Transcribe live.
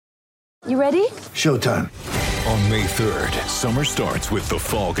You ready? Showtime. On May 3rd, summer starts with The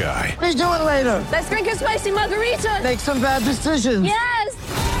Fall Guy. Let's do it later. Let's drink a spicy margarita. Make some bad decisions. Yes!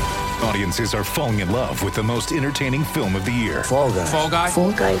 Audiences are falling in love with the most entertaining film of the year. Fall Guy. Fall Guy?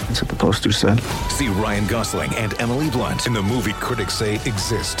 Fall guy. That's what the poster said. See Ryan Gosling and Emily Blunt in the movie critics say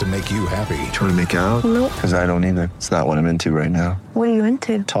exists to make you happy. Trying to make it out? Nope. Because I don't either. It's not what I'm into right now. What are you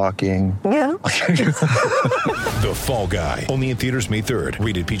into? Talking. Yeah. The Fall Guy. Only in theaters May 3rd.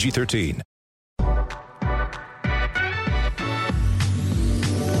 Rated PG-13.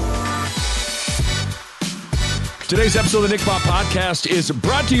 Today's episode of the Nick Bob Podcast is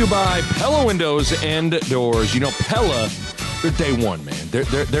brought to you by Pella Windows and Doors. You know, Pella, they're day one, man. They're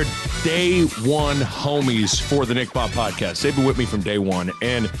day one homies for the Nick Bob Podcast. They've been with me from day one.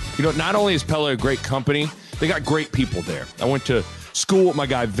 And, you know, not only is Pella a great company, they got great people there. I went to school with my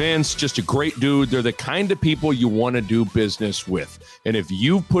guy Vince, just a great dude. They're the kind of people you want to do business with. And if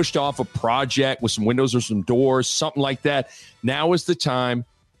you've pushed off a project with some windows or some doors, something like that, now is the time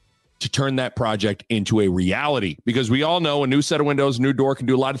to turn that project into a reality, because we all know a new set of windows, a new door can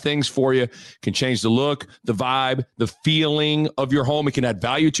do a lot of things for you. Can change the look, the vibe, the feeling of your home. It can add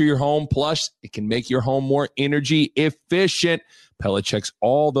value to your home. Plus, it can make your home more energy efficient. Pella checks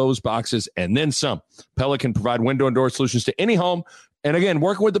all those boxes and then some. Pella can provide window and door solutions to any home. And again,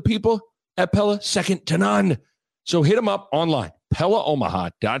 working with the people at Pella, second to none. So hit them up online,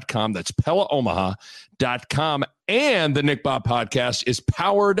 PellaOmaha.com. That's PellaOmaha.com. And the Nick Bob Podcast is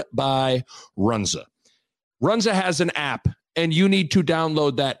powered by Runza. Runza has an app, and you need to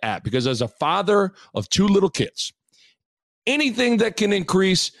download that app, because as a father of two little kids, anything that can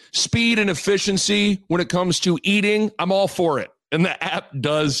increase speed and efficiency when it comes to eating, I'm all for it. And the app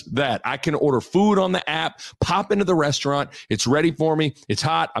does that. I can order food on the app, pop into the restaurant. It's ready for me. It's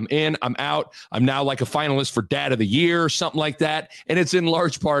hot. I'm in. I'm out. I'm now like a finalist for Dad of the Year, something like that. And it's in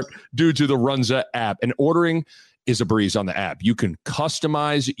large part due to the Runza app. And ordering is a breeze on the app. You can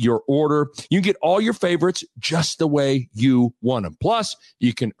customize your order. You can get all your favorites just the way you want them. Plus,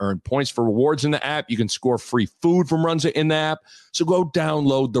 you can earn points for rewards in the app. You can score free food from Runza in the app. So go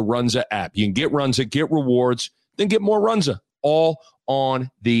download the Runza app. You can get Runza, get rewards, then get more Runza. All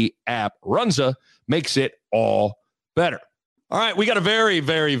on the app. Runza makes it all better. All right, we got a very,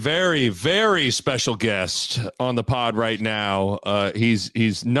 very, very, very special guest on the pod right now.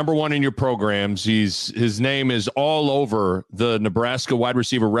 He's number one in your programs. His name is all over the Nebraska wide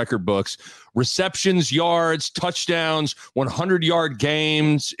receiver record books. Receptions, yards, touchdowns, 100-yard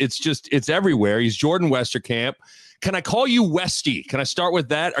games. It's everywhere. He's Jordan Westerkamp. Can I call you Westy? Can I start with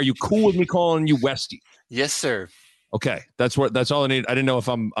that? Are you cool with me calling you Westy? Yes, sir. Okay, that's all I need. I didn't know if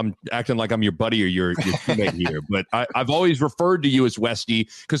I'm acting like I'm your buddy or your teammate here, but I've always referred to you as Westy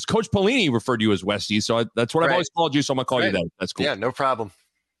because Coach Pelini referred to you as Westy, so that's what I've always called you. So I'm gonna call you that. That's cool. Yeah, no problem.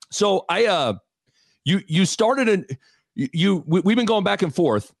 So you started we've been going back and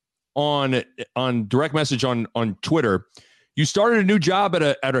forth on direct message on Twitter. You started a new job at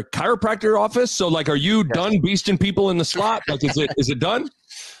a chiropractor office. So like, are you done beasting people in the slot? Like, is it done?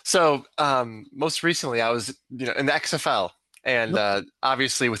 So most recently, I was in the XFL, and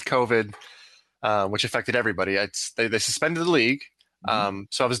obviously with COVID, which affected everybody, they suspended the league.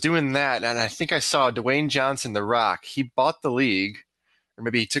 So I was doing that, and I think I saw Dwayne Johnson, The Rock. He bought the league, or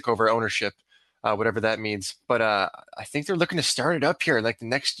maybe he took over ownership, whatever that means. But I think they're looking to start it up here in like the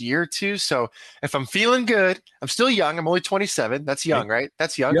next year or two. So if I'm feeling good, I'm still young. I'm only 27. That's young, right?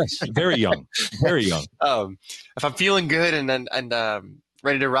 That's young. Yes, very young, very young. If I'm feeling good and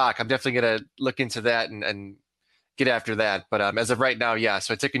ready to rock, I'm definitely going to look into that and get after that. But as of right now, yeah.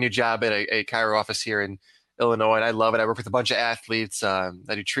 So I took a new job at a chiro office here in Illinois, and I love it. I work with a bunch of athletes. I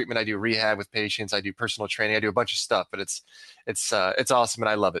do treatment. I do rehab with patients. I do personal training. I do a bunch of stuff, but it's awesome, and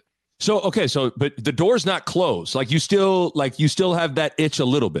I love it. So, okay. So, but the door's not closed. Like you still have that itch a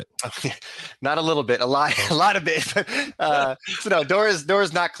little bit. Not a little bit, a lot of it. So no, door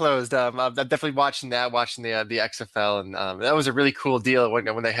is not closed. I'm definitely watching the XFL, and that was a really cool deal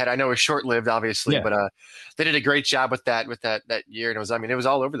when they had. I know it was short lived, obviously, but they did a great job with that year, and it was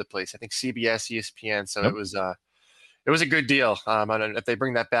all over the place. I think CBS, ESPN. So it was a good deal. And if they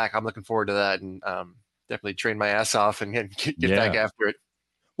bring that back, I'm looking forward to that, and definitely train my ass off and get back after it.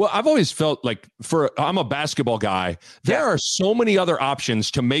 Well, I've always felt like I'm a basketball guy. There are so many other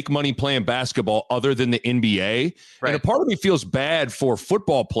options to make money playing basketball other than the NBA. Right. And a part of me feels bad for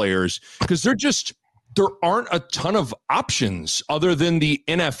football players because there aren't a ton of options other than the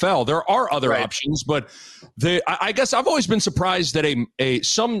NFL. There are other options, but I guess I've always been surprised that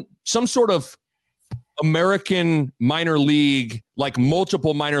some sort of American minor league, like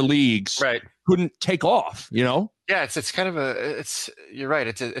multiple minor leagues, couldn't take off, Yeah, it's kind of you're right.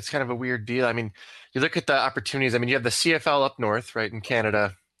 It's kind of a weird deal. I mean, you look at the opportunities. I mean, you have the CFL up north, right, in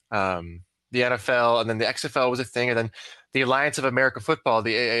Canada, the NFL, and then the XFL was a thing, and then the Alliance of America Football,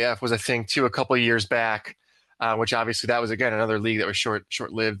 the AAF, was a thing too a couple of years back, which obviously that was again another league that was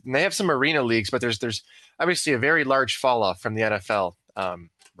short-lived. And they have some arena leagues, but there's obviously a very large fall off from the NFL.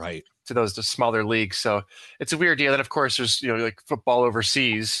 Right. To those smaller leagues. So it's a weird deal. And of course there's, like football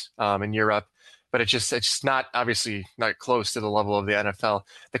overseas in Europe, but it's just not obviously not close to the level of the NFL.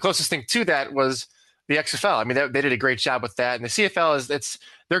 The closest thing to that was the XFL. I mean, they did a great job with that. And the CFL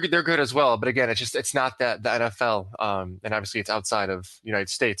they're good as well. But again, it's not that the NFL and obviously it's outside of the United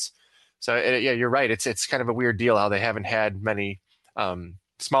States. So yeah, you're right. It's kind of a weird deal how they haven't had many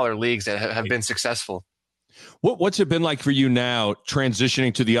smaller leagues that have been successful. What's it been like for you now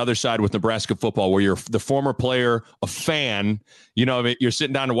transitioning to the other side with Nebraska football, where you're the former player, a fan, you're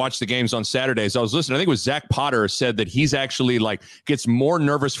sitting down to watch the games on Saturdays. I was listening. I think it was Zach Potter said that he's actually gets more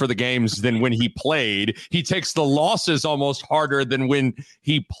nervous for the games than when he played. He takes the losses almost harder than when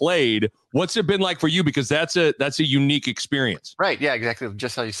he played. What's it been like for you? Because that's a unique experience. Right. Yeah, exactly.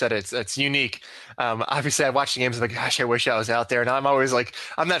 Just how you said it. It's unique. Obviously I watch the games and gosh, I wish I was out there. And I'm always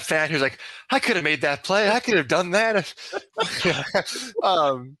I'm that fan who's I could have made that play. I could have done that.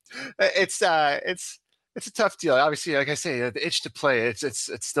 It's a tough deal. Obviously, like I say, the itch to play, it's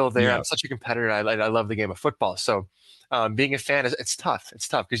still there. Yeah. I'm such a competitor. I love the game of football. So being a fan it's tough. It's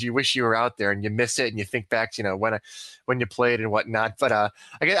tough because you wish you were out there and you miss it and you think back to when you played and whatnot. But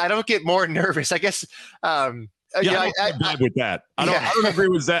I don't get more nervous. I guess. I'm bad with that. I don't agree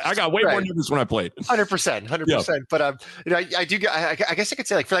with that. I got way more nervous when I played. 100%. But I do. I guess I could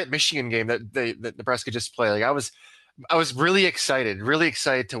say for that Michigan game that Nebraska just played. I was really excited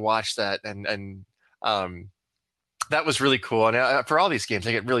to watch that and that was really cool. And for all these games,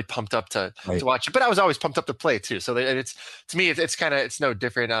 I get really pumped up to watch it. But I was always pumped up to play too. So to me, it's no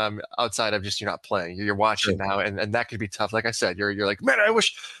different outside of just you're not playing. You're watching now, and that could be tough. Like I said, you're like, man, I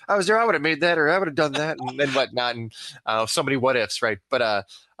wish I was there. I would have made that, or I would have done that, and whatnot, and so many what ifs, right? But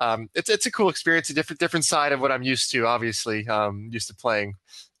it's a cool experience, a different side of what I'm used to. Obviously, used to playing.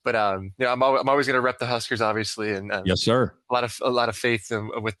 But I'm always going to rep the Huskers, obviously, and yes, sir. A lot of faith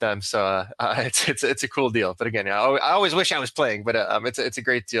with them. So it's a cool deal. But again, I always wish I was playing. But it's a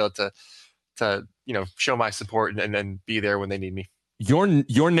great deal to show my support and be there when they need me.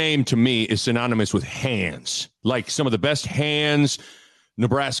 Your name to me is synonymous with hands, like some of the best hands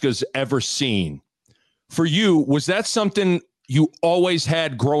Nebraska's ever seen. For you, was that something you always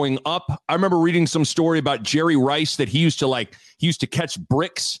had growing up? I remember reading some story about Jerry Rice that he used to catch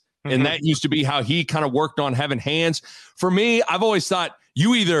bricks, and that used to be how he kind of worked on having hands. For me, I've always thought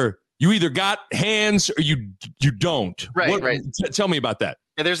you either got hands or you don't. Right. Tell me about that.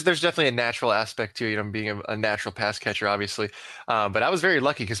 Yeah, there's definitely a natural aspect to being a natural pass catcher, obviously. But I was very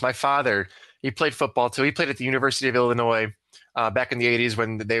lucky because my father, he played football too. He played at the University of Illinois back in the 80s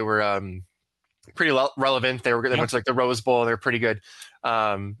when they were pretty relevant. They went to the Rose Bowl. They were pretty good.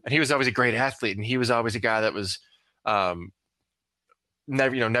 And he was always a great athlete, and he was always a guy that was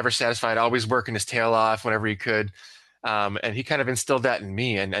never satisfied, always working his tail off whenever he could. And he kind of instilled that in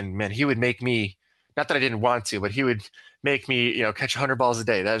me. And man, he would make me, not that I didn't want to, but he would make me, catch 100 balls a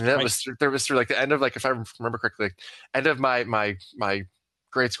day. That was through the end of if I remember correctly, end of my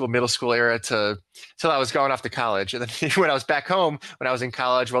grade school, middle school era till I was going off to college. And then when I was back home, when I was in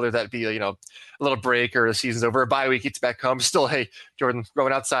college, whether that be, a little break or the season's over, a bye week, it's back home. Still, hey, Jordan,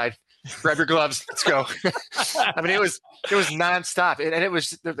 going outside, grab your gloves, let's go. I mean, it was nonstop. And it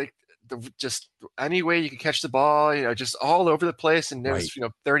was just any way you could catch the ball, just all over the place. And there was,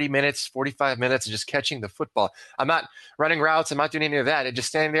 30 minutes, 45 minutes of just catching the football. I'm not running routes. I'm not doing any of that. And just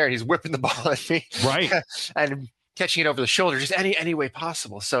standing there and he's whipping the ball at me. Right. And catching it over the shoulder, just any way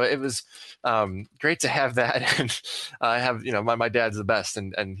possible. So it was great to have that. And I have, my dad's the best,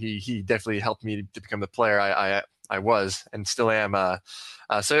 and he definitely helped me to become the player I was and still am.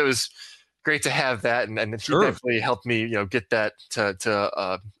 So it was great to have that, and he definitely helped me, get that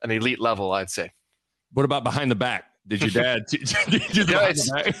to an elite level, I'd say. What about behind the back? Did your dad?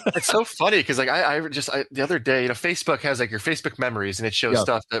 It's so funny because I the other day, Facebook has your Facebook memories, and it shows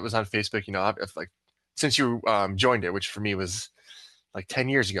stuff that was on Facebook. Since you joined it, which for me was 10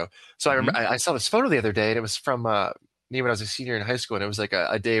 years ago. So I remember I saw this photo the other day, and it was from me when I was a senior in high school, and it was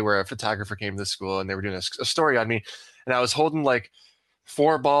a day where a photographer came to the school, and they were doing a story on me, and I was holding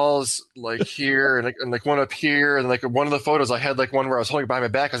 4 balls here and one up here, and one of the photos I had one where I was holding behind my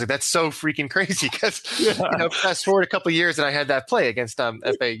back. I was like, that's so freaking crazy because fast forward a couple of years and I had that play against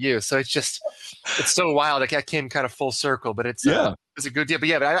FAU. So it's so wild. I came kind of full circle, but it's a good deal.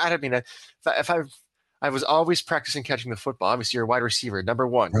 But I mean, if I was always practicing catching the football. Obviously, you're a wide receiver, number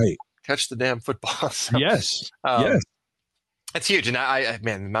one. Right. Catch the damn football. So, Yes. It's huge. And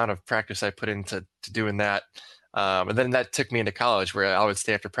man, the amount of practice I put into doing that. And then that took me into college where I would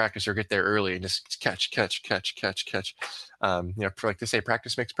stay after practice or get there early and just catch. Like they say,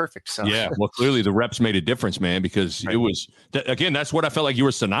 practice makes perfect. So Yeah. Well, clearly the reps made a difference, man, because it was, again, that's what I felt like you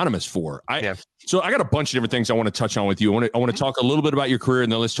were synonymous for. So I got a bunch of different things I want to touch on with you. I want to talk a little bit about your career,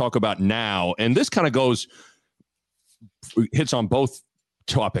 and then let's talk about now. And this kind of hits on both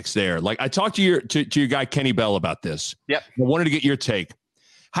topics there. Like I talked to your guy, Kenny Bell, about this. Yep. I wanted to get your take.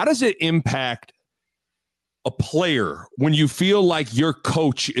 How does it impact a player when you feel like your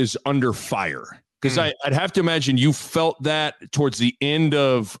coach is under fire? Because I'd have to imagine you felt that towards the end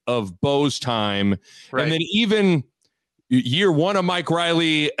of Bo's time. Right. And then even year one of Mike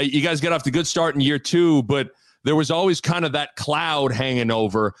Riley, you guys got off the good start in year two, but there was always kind of that cloud hanging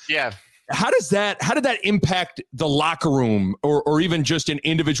over. Yeah. How did that impact the locker room or even just an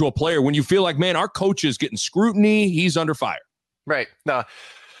individual player when you feel like, man, our coach is getting scrutiny, he's under fire? Right. No,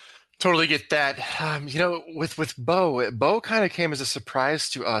 totally get that. With Bo kind of came as a surprise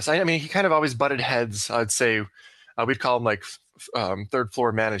to us. I mean, he kind of always butted heads. I'd say we'd call him like third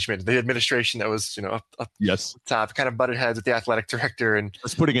floor management, the administration that was, up yes, top, kind of butted heads with the athletic director. And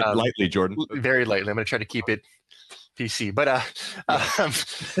that's putting it lightly, Jordan. Very lightly. I'm going to try to keep it PC, but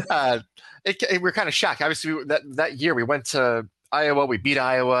we're kind of shocked. Obviously, that year we went to Iowa. We beat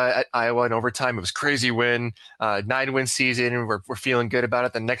Iowa at Iowa in overtime. It was a crazy win, 9-win season, and we're feeling good about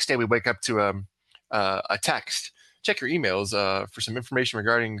it. The next day we wake up to a text. Check your emails for some information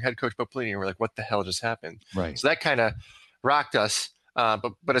regarding head coach Bo Pelini. And we're like, what the hell just happened? Right. So that kind of rocked us.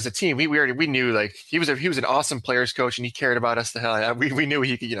 But as a team, we knew like he was an awesome players coach, and he cared about us the hell. We knew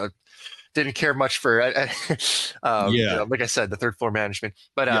he could, didn't care much for like I said, the third floor management.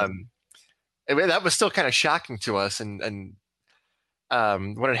 But that was still kind of shocking to us. And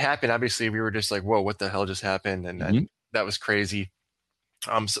when it happened, obviously we were just like, whoa, what the hell just happened? And that was crazy.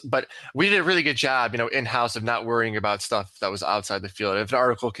 But we did a really good job, in-house of not worrying about stuff that was outside the field. If an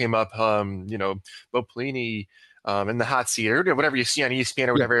article came up, Bo Pelini in the hot seat or whatever you see on ESPN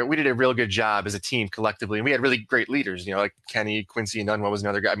or whatever, we did a real good job as a team collectively. And we had really great leaders, like Kenny, Quincy, and Nunwa was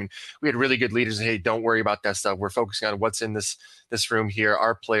another guy. I mean, we had really good leaders. Hey, don't worry about that stuff. We're focusing on what's in this room here.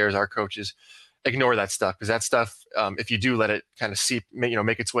 Our players, our coaches, ignore that stuff. Because that stuff, if you do let it kind of seep,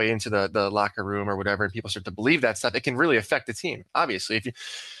 make its way into the locker room or whatever, and people start to believe that stuff, it can really affect the team. Obviously,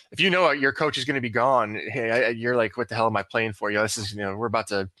 if you know your coach is going to be gone, hey, you're like, what the hell am I playing for? This is, we're about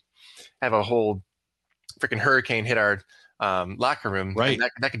to have a whole freaking hurricane hit our locker room. Right. And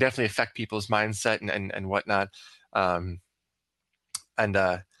that could definitely affect people's mindset and whatnot. I mean,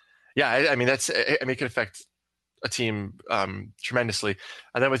 it could affect a team tremendously.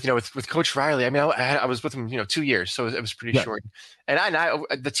 And then with Coach Riley, I mean, I was with him 2 years, so it was pretty short. And I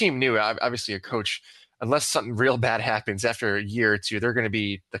the team knew, obviously, a coach, unless something real bad happens after a year or two, they're going to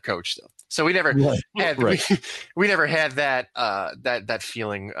be the coach still. So we never had we never had that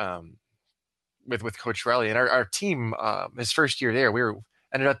feeling with Coach Riley. And our team, his first year there, we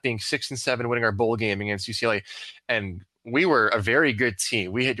ended up being 6-7, winning our bowl game against UCLA, and we were a very good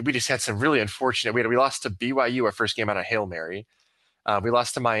team. We just had some really unfortunate. We lost to BYU our first game on a Hail Mary. We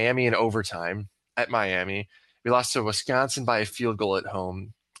lost to Miami in overtime at Miami. We lost to Wisconsin by a field goal at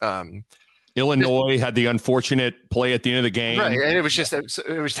home. Illinois had the unfortunate play at the end of the game. Right, and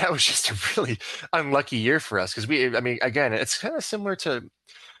that was just a really unlucky year for us because again, it's kind of similar to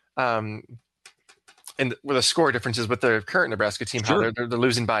and with the score differences with the current Nebraska team, how they're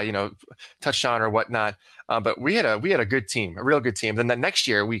losing by touchdown or whatnot. But we had a good team, a real good team. Then that next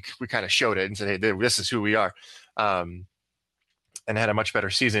year we kind of showed it and said, hey, this is who we are, and had a much better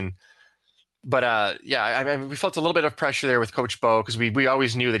season. But we felt a little bit of pressure there with Coach Bo because we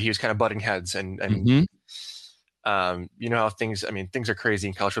always knew that he was kind of butting heads and how things are crazy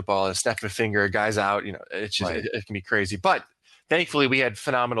in college football. A snap of a finger, a guy's out. It's just it can be crazy, but. Thankfully, we had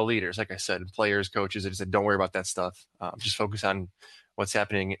phenomenal leaders, like I said, players, coaches that said, don't worry about that stuff. Just focus on what's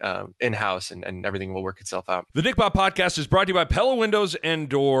happening in-house and everything will work itself out. The Nick Bob Podcast is brought to you by Pella Windows and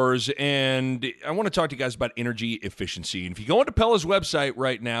Doors. And I want to talk to you guys about energy efficiency. And if you go into Pella's website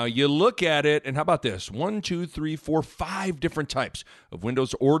right now, you look at it, and how about this? 1, 2, 3, 4, 5 different types of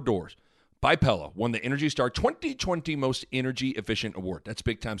windows or doors. by Pella won the Energy Star 2020 Most Energy Efficient Award. That's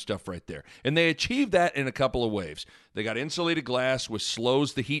big time stuff right there. And they achieved that in a couple of ways. They got insulated glass, which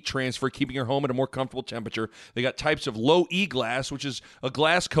slows the heat transfer, keeping your home at a more comfortable temperature. They got types of low E glass, which is a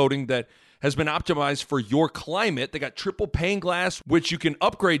glass coating that has been optimized for your climate. They got triple pane glass, which you can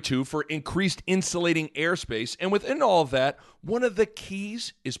upgrade to for increased insulating airspace. And within all of that, one of the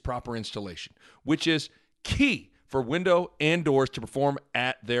keys is proper installation, which is key for window and doors to perform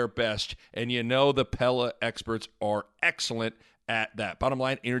at their best. And you know the Pella experts are excellent at that. Bottom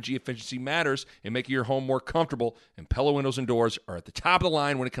line, energy efficiency matters in making your home more comfortable, and Pella windows and doors are at the top of the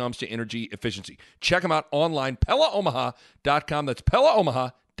line when it comes to energy efficiency. Check them out online, PellaOmaha.com. That's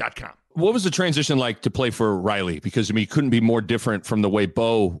PellaOmaha.com. What was the transition like to play for Riley? Because, I mean, it couldn't be more different from the way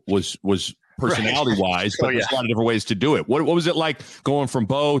Bo was personality-wise, but there's a lot of different ways to do it. What was it like going from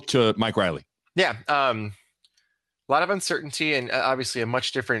Bo to Mike Riley? Yeah, a lot of uncertainty and obviously a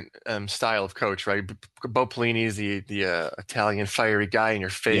much different style of coach, right? Bo Pelini is the Italian fiery guy in your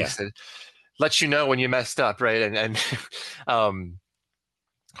face that lets you know when you messed up, right? And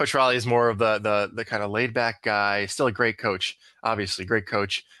Coach Riley is more of the kind of laid back guy, still a great coach, obviously great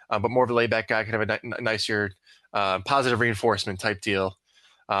coach, but more of a laid back guy, kind of a nicer, positive reinforcement type deal.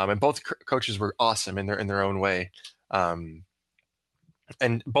 And both coaches were awesome in their own way.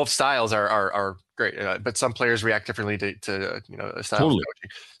 And both styles are great, but some players react differently to a style of coaching.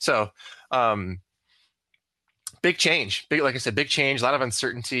 So, big change, like I said, big change, a lot of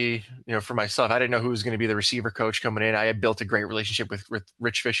uncertainty, for myself. I didn't know who was going to be the receiver coach coming in. I had built a great relationship with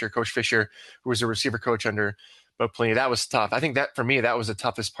Rich Fisher, Coach Fisher, who was a receiver coach under Bo Pelini. That was tough. I think that for me, that was the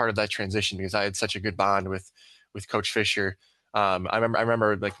toughest part of that transition because I had such a good bond with Coach Fisher. I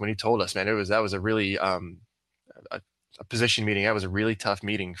remember like when he told us, man, that was a really, a position meeting. That was a really tough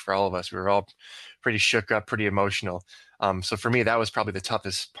meeting for all of us. We were all pretty shook up, pretty emotional. So for me, that was probably the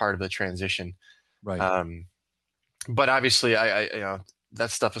toughest part of the transition. Right. But obviously I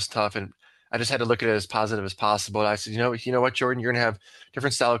that stuff was tough and I just had to look at it as positive as possible. And I said, you know what, Jordan, you're going to have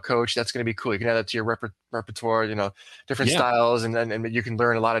different style of coach. That's going to be cool. You can add that to your repertoire, different styles. And you can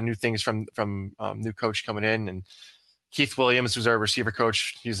learn a lot of new things from new coach coming in. And Keith Williams, who's our receiver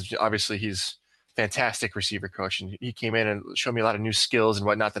coach, he's fantastic receiver coach, and he came in and showed me a lot of new skills and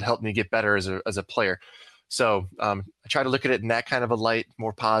whatnot that helped me get better as a player. So I try to look at it in that kind of a light,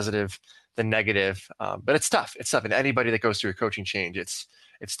 more positive than negative. But it's tough. It's tough. And anybody that goes through a coaching change, it's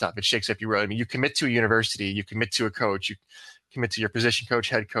tough. It shakes up your road. I mean, you commit to a university, you commit to a coach, you commit to your position coach,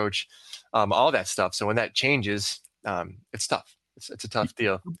 head coach, all that stuff. So when that changes, it's tough. It's a tough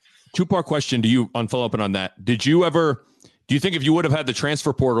deal. Two-part question to you on follow-up on that. Do you think if you would have had the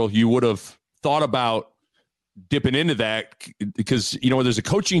transfer portal, you would have thought about dipping into that? Because, there's a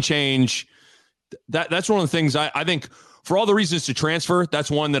coaching change. That's one of the things I think for all the reasons to transfer,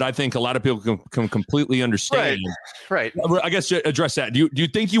 that's one that I think a lot of people can completely understand. Right. I guess to address that. Do you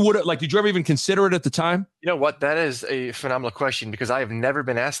think you would have, did you ever even consider it at the time? You know what? That is a phenomenal question because I have never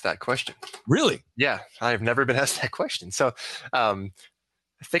been asked that question. Really? Yeah. I have never been asked that question. So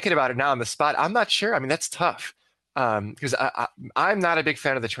thinking about it now on the spot, I'm not sure. I mean, that's tough because I'm not a big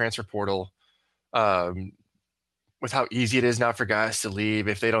fan of the transfer portal. With how easy it is now for guys to leave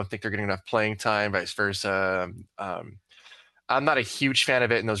if they don't think they're getting enough playing time, vice versa. I'm not a huge fan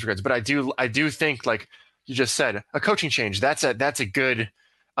of it in those regards, but I do think, like you just said, a coaching change. That's a good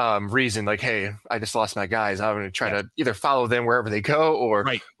reason. Like, hey, I just lost my guys. I'm going to try to either follow them wherever they go, or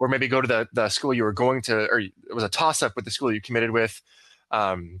maybe go to the school you were going to, or it was a toss up with the school you committed with.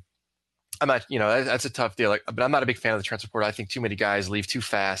 I'm not, that's a tough deal. But I'm not a big fan of the transfer portal. I think too many guys leave too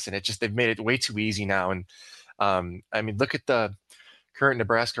fast, and they've made it way too easy now. And I mean, look at the current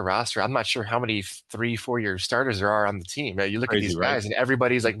Nebraska roster. I'm not sure how many 3-4 year starters there are on the team. You look at these guys, and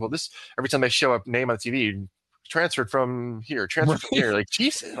everybody's like, well, every time they show up, name on the TV, transferred from here, transferred from here. Like,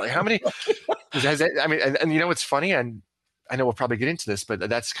 Jesus, like how many? I mean, and what's funny, and I know we'll probably get into this, but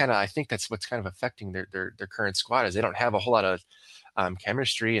I think that's what's kind of affecting their current squad is they don't have a whole lot of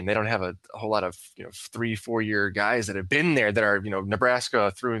chemistry, and they don't have a whole lot of 3-4 year guys that have been there that are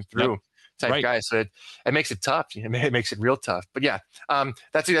Nebraska through and through type guys. So it makes it tough. It makes it real tough. But yeah,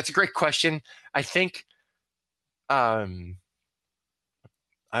 that's a great question. I think I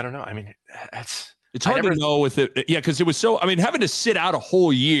don't know. I mean, it's hard to know with it. Yeah, because it was so. I mean, having to sit out a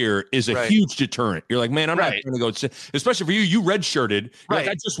whole year is a huge deterrent. You're like, man, I'm not going to go. Especially for you, you redshirted. Like,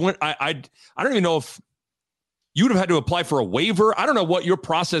 I just went. I don't even know if you would have had to apply for a waiver. I don't know what your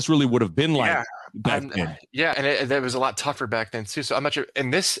process really would have been like back then. Yeah, and it was a lot tougher back then too. So I'm not sure in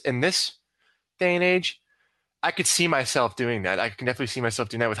this day and age, I could see myself doing that. I can definitely see myself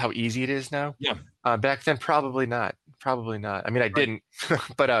doing that with how easy it is now. Yeah. Back then, probably not. I mean, I didn't,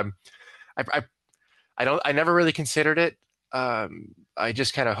 but I I never really considered it. I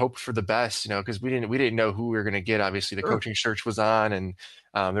just kind of hoped for the best, because we didn't know who we were going to get. Obviously, the coaching search was on, and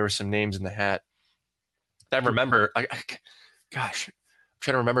there were some names in the hat. I remember, gosh, I'm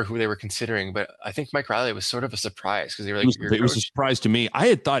trying to remember who they were considering, but I think Mike Riley was sort of a surprise because they were like, it was a surprise to me. I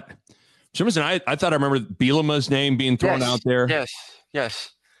had thought, for some reason, I thought I remember Bielema's name being thrown out there.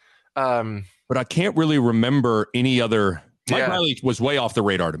 Yes. But I can't really remember any other. Mike Riley was way off the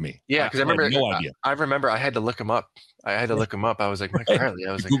radar to me. Yeah, because I remember no idea. I remember I had to look him up. I was like, Mike Riley.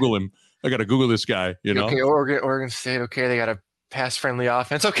 I was like, Google him. I got to Google this guy. Okay, Oregon State. Okay, they got a pass-friendly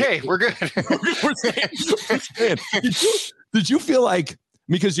offense. Okay, we're good. We're saying. Did you feel like,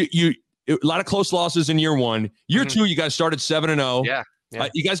 because you a lot of close losses in year one, year two, you guys started 7-0. Yeah.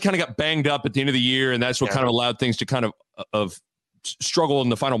 You guys kind of got banged up at the end of the year, and that's what kind of allowed things to kind of struggle in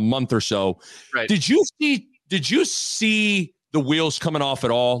the final month or so. Right. Did you see the wheels coming off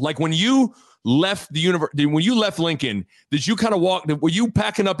at all? Like when you left when you left Lincoln, did you kind of were you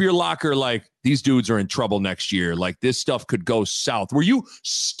packing up your locker like these dudes are in trouble next year? Like this stuff could go south. Were you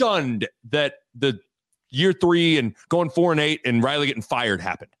stunned that the year 3 and going 4-8 and Riley getting fired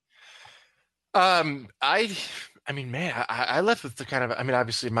happened? I left with the kind of,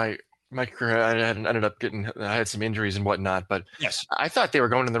 obviously my career, I had some injuries and whatnot, but yes, I thought they were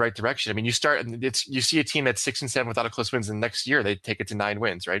going in the right direction. You see a team that's 6-7 without a close wins, and next year they take it to 9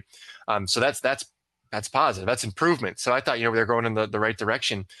 wins, right? So that's positive. That's improvement. So I thought, they're going in the right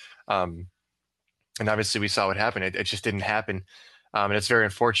direction. And obviously we saw what happened. It just didn't happen. And it's very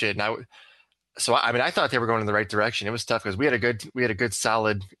unfortunate. And I thought they were going in the right direction. It was tough because we had a good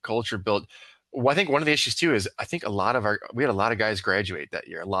solid culture built. Well, I think one of the issues too is I think we had a lot of guys graduate that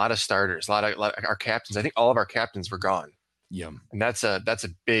year, a lot of starters, a lot of our captains. I think all of our captains were gone. Yeah, and that's a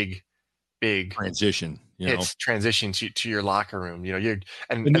big transition. Transition to your locker room.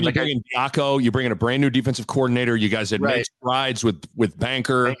 And then you bring in Diaco, you bring in a brand new defensive coordinator. You guys had made strides with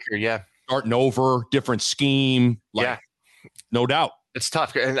Banker, yeah, starting over, different scheme. No doubt, it's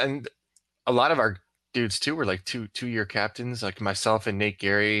tough, and a lot of our dudes too were like two-year captains, like myself and Nate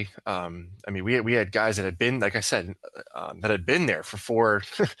Gary. We had guys that had been, like I said, that had been there for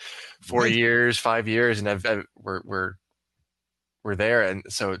 4 years, 5 years, and we're there. And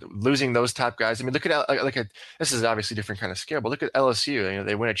so losing those top guys. Look at this is obviously a different kind of scale, but look at LSU.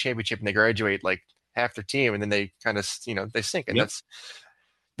 They win a championship and they graduate like half their team, and then they kind of they sink, and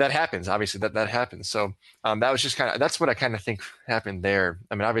that happens. Obviously, that happens. So that was just that's what I kind of think happened there.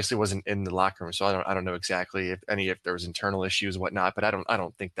 Obviously, it wasn't in the locker room, so I don't know exactly if there was internal issues and whatnot. But I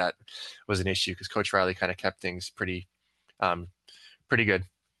don't think that was an issue because Coach Riley kind of kept things pretty good.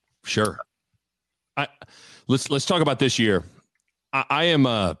 Sure. Let's talk about this year. I'm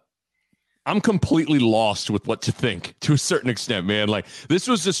completely lost with what to think to a certain extent, man. Like this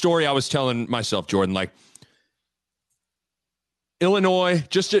was the story I was telling myself, Jordan. Like. Illinois,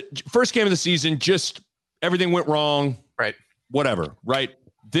 just first game of the season, just everything went wrong. Right. Whatever. Right.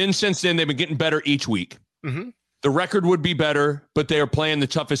 Then since then, they've been getting better each week. Mm-hmm. The record would be better, but they are playing the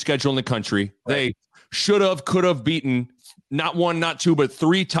toughest schedule in the country. Right. They could have beaten not 1, not 2, but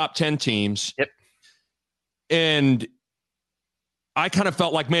 3 top 10 teams. Yep. And I kind of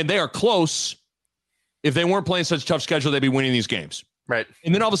felt like, man, they are close. If they weren't playing such a tough schedule, they'd be winning these games. Right.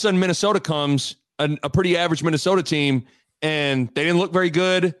 And then all of a sudden, Minnesota comes, a pretty average Minnesota team, and they didn't look very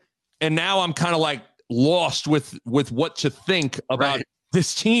good. And now I'm kind of like lost with what to think about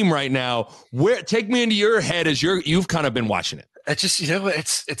this team right now. Take me into your head as you've kind of been watching it. It's just,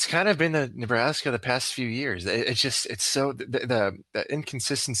 it's kind of been the Nebraska the past few years. It's so the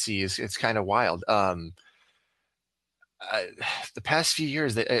inconsistency it's kind of wild. The past few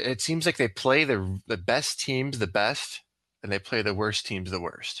years, it seems like they play the best teams the best, and they play the worst teams the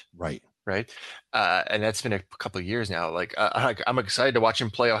worst. Right. Right. And that's been a couple of years now. Like I'm excited to watch them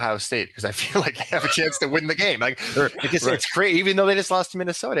play Ohio State because I feel like they have a chance to win the game. Like it's great, even though they just lost to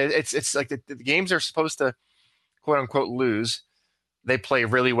Minnesota. It's like the games are supposed to quote unquote lose. They play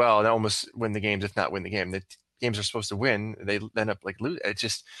really well and almost win the games, if not win the game. The games are supposed to win. They end up like lose.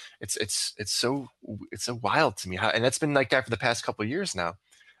 It's so wild to me. And that's been like that for the past couple of years now.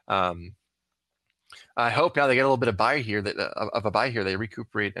 I hope now they get a little bit of bye here, they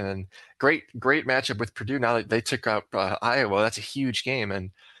recuperate, and then great matchup with Purdue. Now that they took out Iowa, that's a huge game,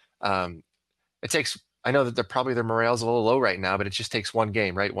 and it takes. I know that their morale's a little low right now, but it just takes one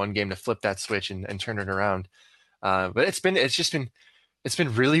game, right? One game to flip that switch and turn it around. But it's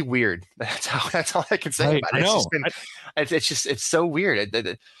been really weird. That's all I can say about it. It's so weird.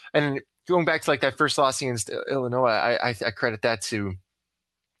 And going back to like that first loss against Illinois, I credit that to,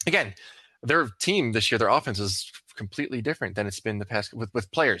 again, their team this year, their offense is completely different than it's been the past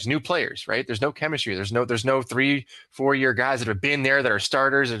with players, new players, right? There's no chemistry. There's no 3-4 year guys that have been there that are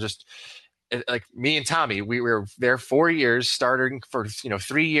starters. Or just like me and Tommy, we were there 4 years, starting for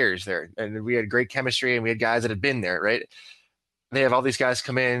 3 years there, and we had great chemistry, and we had guys that had been there, right? They have all these guys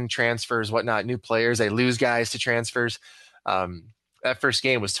come in, transfers, whatnot, new players. They lose guys to transfers. That first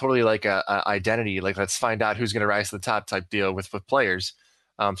game was totally like a identity, like let's find out who's going to rise to the top type deal with players.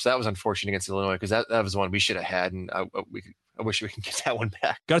 So that was unfortunate against Illinois, because that was the one we should have had, and I wish we can get that one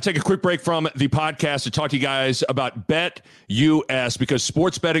back. Got to take a quick break from the podcast to talk to you guys about BetUS, because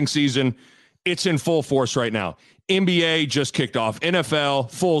sports betting season, it's in full force right now. NBA just kicked off, NFL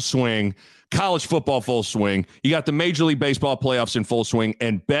full swing, college football full swing. You got the Major League Baseball playoffs in full swing,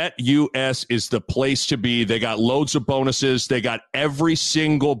 and BetUS is the place to be. They got loads of bonuses. They got every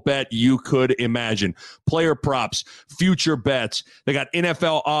single bet you could imagine. Player props, future bets. They got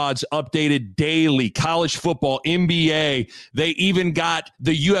NFL odds updated daily, college football, NBA. They even got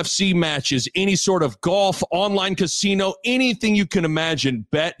the UFC matches, any sort of golf, online casino, anything you can imagine.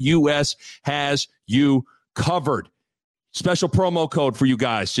 BetUS has you covered. Special promo code for you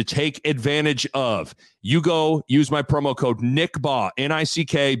guys to take advantage of. You go use my promo code NICKBAH,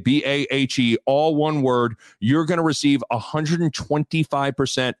 NICKBAHE, all one word. You're going to receive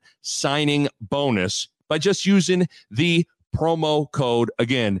 125% signing bonus by just using the promo code.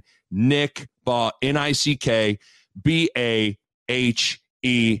 Again, NICKBAH,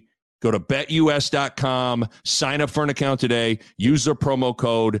 NICKBAHE. Go to betus.com, sign up for an account today, use the promo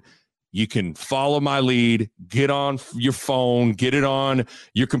code. You can follow my lead, get on your phone, get it on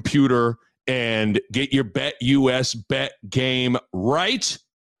your computer, and get your BetUS bet game right,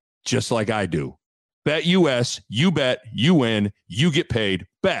 just like I do. BetUS, you bet, you win, you get paid.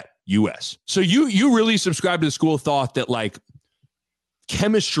 BetUS. So you really subscribe to the school of thought that like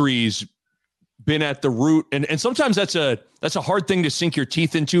chemistry's been at the root, and sometimes that's a hard thing to sink your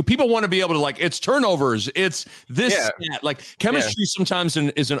teeth into. People want to be able to, like, it's turnovers, it's this stat. Like chemistry sometimes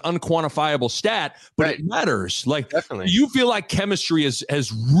is an unquantifiable stat, but it matters. Like, definitely, you feel like chemistry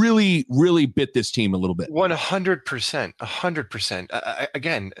has really, really bit this team a little bit. 100%, 100%.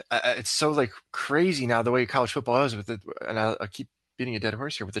 Again, it's so like crazy now the way college football is with it, and I keep beating a dead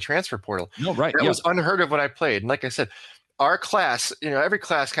horse here with the transfer portal. No, right? That was unheard of when I played, and like I said, our class, every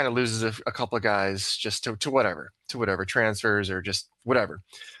class kind of loses a couple of guys just to whatever transfers or just whatever.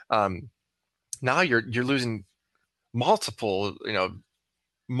 Now you're losing multiple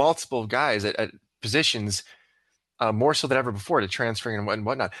guys at positions, more so than ever before, to transferring and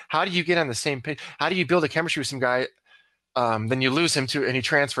whatnot. How do you get on the same page? How do you build a chemistry with some guy? Then you lose him to any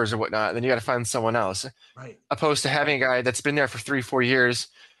transfers or whatnot. Then you got to find someone else, right? Opposed to having a guy that's been there for 3-4 years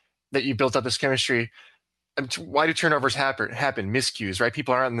that you built up this chemistry. Why do turnovers happen? Miscues, right?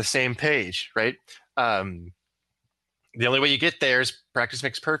 People aren't on the same page, right? The only way you get there is practice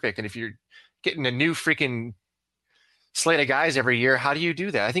makes perfect. And if you're getting a new freaking slate of guys every year, how do you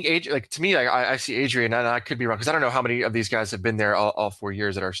do that? I think to me, I see Adrian, and I could be wrong because I don't know how many of these guys have been there all 4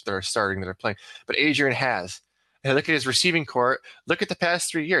 years that are starting, that are playing. But Adrian has. And look at his receiving corps. Look at the past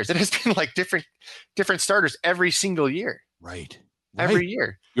 3 years. It has been like different starters every single year. Right. Every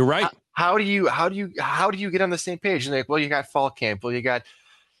year. You're right. How do you get on the same page? And like, well, you got fall camp, well, you got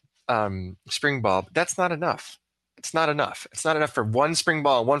spring ball. But that's not enough. It's not enough. It's not enough for one spring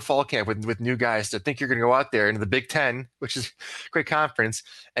ball and one fall camp with new guys to think you're going to go out there into the Big Ten, which is a great conference,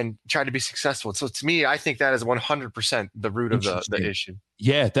 and try to be successful. So to me, I think that is 100% the root of the issue.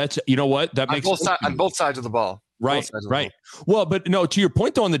 Yeah, that's, you know what? That makes sense on both sides of the ball. Right. Well, but no, to your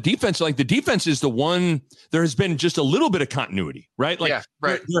point though, on the defense, like the defense is the one, there has been just a little bit of continuity, right? Like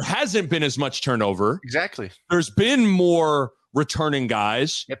there hasn't been as much turnover. Exactly. There's been more returning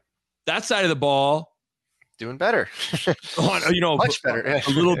guys. Yep. That side of the ball. Doing better. Much better.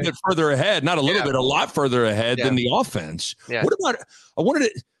 A little bit further ahead, not a little bit, a lot further ahead than the offense. Yeah. What about,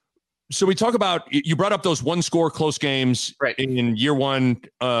 so we talk about, you brought up those one score close games in year one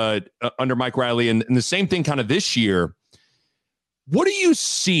under Mike Riley, and the same thing kind of this year. What do you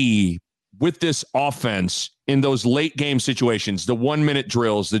see with this offense in those late game situations, the 1 minute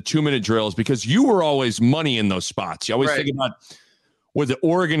drills, the 2 minute drills? Because you were always money in those spots. You always think about, with the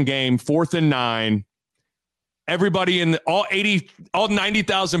Oregon game, 4th and 9, everybody in all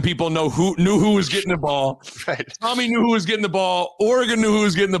 90,000 people knew who was getting the ball. Right. Tommy knew who was getting the ball. Oregon knew who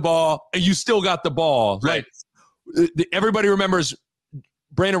was getting the ball, and you still got the ball. Right. Like, everybody remembers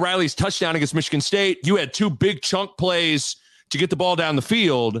Brandon Riley's touchdown against Michigan State. You had 2 big chunk plays to get the ball down the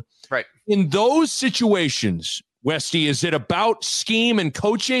field. Right. In those situations, Westy, is it about scheme and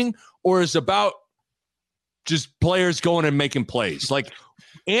coaching, or is it about just players going and making plays? Like,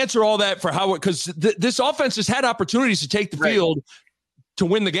 answer all that for how, because this offense has had opportunities to take the field to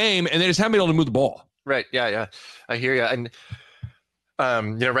win the game, and they just haven't been able to move the ball. Right. Yeah. I hear you. And,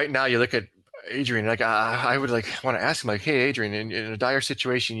 right now you look at Adrian, like I would want to ask him, like, hey, Adrian, in a dire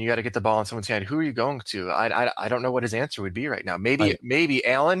situation, you got to get the ball in someone's hand. Who are you going to? I don't know what his answer would be right now. Maybe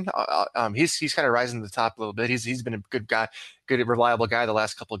Allen. He's kind of rising to the top a little bit. He's been a good guy, good reliable guy the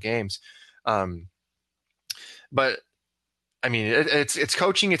last couple of games. But I mean, it's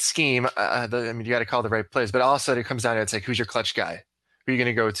coaching, it's scheme. You got to call the right plays, but also it comes down to, it's like, who's your clutch guy? Who are you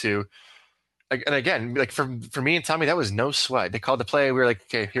going to go to? And again, like for me and Tommy, that was no sweat. They called the play. We were like,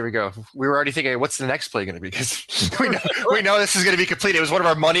 okay, here we go. We were already thinking, what's the next play going to be? Because we know this is going to be complete. It was one of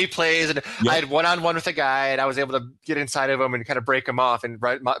our money plays, and I had one-on-one with a guy, and I was able to get inside of him and kind of break him off. And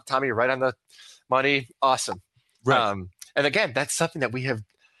Tommy, right on the money, awesome. Right. And again, that's something that we have.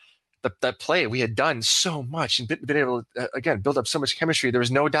 That play we had done so much and been able to again build up so much chemistry. There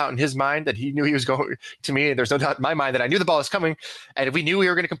was no doubt in his mind that he knew he was going to me, and there's no doubt in my mind that I knew the ball was coming, and we knew we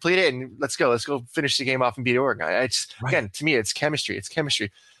were going to complete it. And let's go finish the game off and beat Oregon. Again, to me, it's chemistry. It's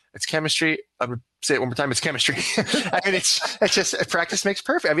chemistry. I'm gonna say it one more time. It's chemistry. I mean, it's just practice makes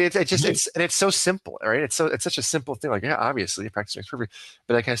perfect. I mean, it's so simple, right? It's such a simple thing. Like, yeah, obviously practice makes perfect.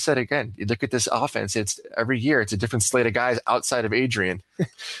 But like I said, again, you look at this offense. It's every year it's a different slate of guys outside of Adrian.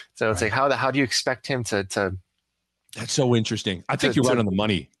 So it's like, how do you expect him to? That's so interesting. I think you're right on the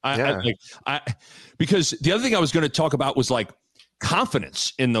money. Because the other thing I was going to talk about was like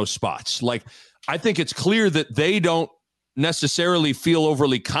confidence in those spots. Like, I think it's clear that they don't necessarily feel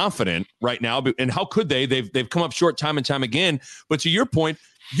overly confident right now, and how could they? They've come up short time and time again. But to your point,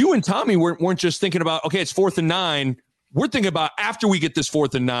 you and Tommy weren't just thinking about, okay, it's 4th and 9. We're thinking about after we get this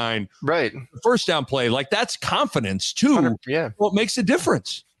 4th and 9, right? First down play, like that's confidence too. Yeah, well, it makes a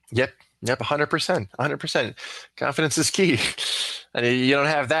difference. Yep, 100%. Confidence is key, and you don't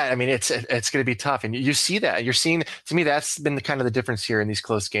have that. I mean, it's going to be tough, and you see that. You're seeing, to me, that's been the difference here in these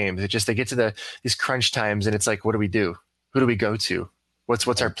close games. It just they get to these crunch times, and it's like, what do we do? Who do we go to? What's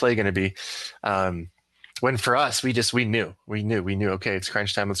our play going to be? When for us, we knew, okay, it's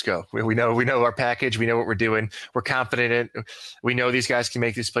crunch time. Let's go. We know our package. We know what we're doing. We're confident in it. We know these guys can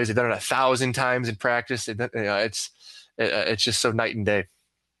make these plays. They've done it 1,000 times in practice. It's just so night and day.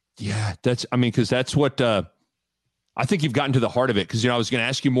 Yeah, because that's what I think you've gotten to the heart of it. Because, I was going to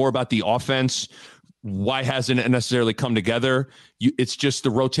ask you more about the offense. Why hasn't it necessarily come together? It's just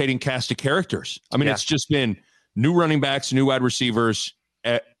the rotating cast of characters. I mean, It's just been new running backs, new wide receivers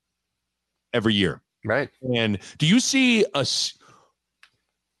every year. Right. And do you see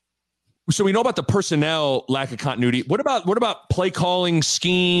so we know about the personnel lack of continuity. What about play calling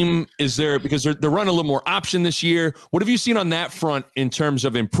scheme? Is there, because they're running a little more option this year? What have you seen on that front in terms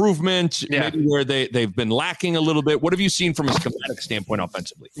of improvement? Yeah. Maybe where they've been lacking a little bit. What have you seen from a schematic standpoint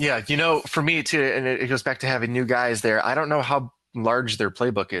offensively? Yeah, for me too, and it goes back to having new guys there. I don't know how large their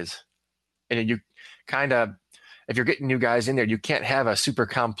playbook is, and you kind of, if you're getting new guys in there, you can't have a super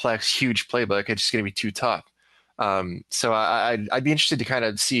complex, huge playbook. It's just going to be too tough. So I'd be interested to kind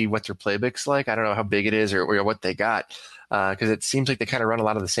of see what their playbook's like. I don't know how big it is or what they got, because it seems like they kind of run a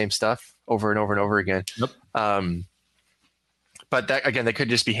lot of the same stuff over and over and over again. Yep. But that, again, they could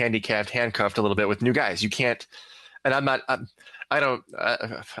just be handcuffed a little bit with new guys. You can't, and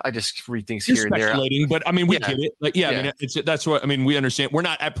I just read things here and there. But I mean, we get it. Like, I mean, that's what I mean. We understand. We're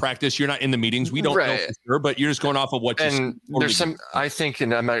not at practice. You're not in the meetings. We don't know for sure, but you're just going off of what. And there's some. I think,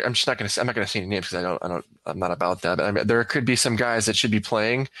 and I'm not going to say any names because I'm not about that. But I mean, there could be some guys that should be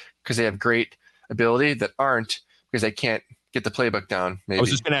playing because they have great ability that aren't because they can't get the playbook down. Maybe. I was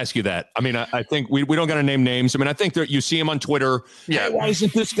just going to ask you that. I mean, I think we don't got to name names. I mean, I think that you see him on Twitter. Yeah. Hey, why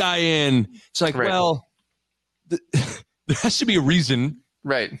isn't this guy in? It's like, well. There has to be a reason.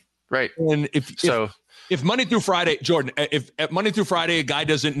 Right. And if Monday through Friday, Jordan, if at Monday through Friday, a guy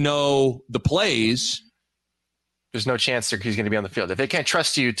doesn't know the plays, there's no chance he's going to be on the field. If they can't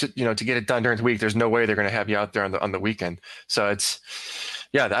trust you to get it done during the week, there's no way they're going to have you out there on the weekend. So it's,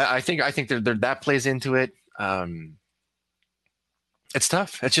 I think that plays into it. It's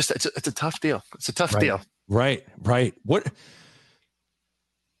tough. It's a tough deal. It's a tough deal. Right. What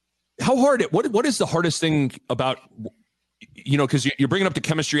is the hardest thing about, because you're bringing up the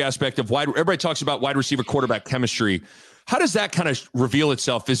chemistry aspect of everybody talks about wide receiver quarterback chemistry. How does that kind of reveal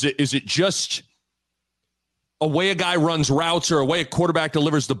itself? Is it just a way a guy runs routes or a way a quarterback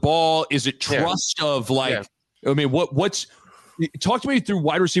delivers the ball? Is it trust of I mean, what's talk to me through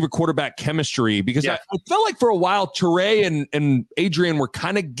wide receiver quarterback chemistry, because I felt like for a while, Teray and Adrian were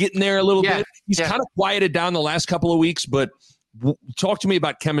kind of getting there a little bit. He's kind of quieted down the last couple of weeks, but talk to me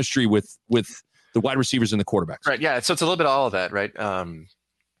about chemistry with the wide receivers and the quarterbacks. Right. Yeah. So it's a little bit of all of that, right?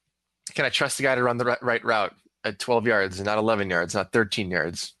 can I trust the guy to run the right route at 12 yards and not 11 yards, not 13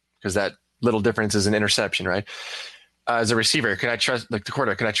 yards? Because that little difference is an interception, right? As a receiver, can I trust the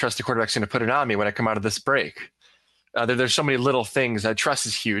quarterback? Can I trust the quarterback's going to put it on me when I come out of this break? There's so many little things. Trust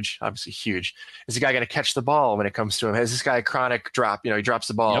is huge, obviously huge. Is the guy going to catch the ball when it comes to him? Has this guy a chronic drop? He drops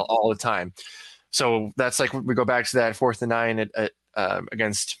the ball all the time. So that's like we go back to that 4th and 9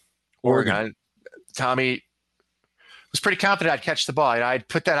 against Oregon. Tommy was pretty confident I'd catch the ball. I'd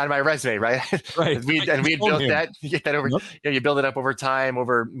put that on my resume, right? Right. We'd built that. You get that over. Yep. You build it up over time,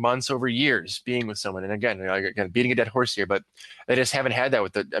 over months, over years, being with someone. And again, beating a dead horse here, but they just haven't had that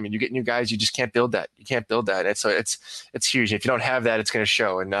with the. I mean, you get new guys, you just can't build that. You can't build that. And so it's huge. If you don't have that, it's going to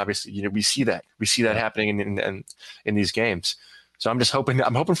show. And obviously, we see that. We see that happening in these games. So I'm just hoping.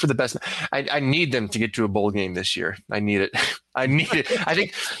 I'm hoping for the best. I need them to get to a bowl game this year. I need it. I need it. I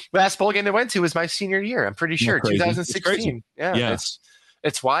think the last bowl game they went to was my senior year. I'm pretty sure 2016. Yeah,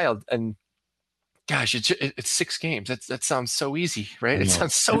 it's wild. And gosh, it's 6 games. That sounds so easy, right? It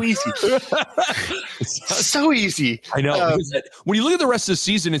sounds so easy. So easy. I know. When you look at the rest of the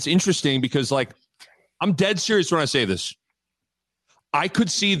season, it's interesting because, like, I'm dead serious when I say this. I could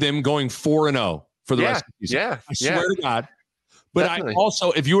see them going 4-0 for the rest of the season. Yeah, I swear to God. But definitely. I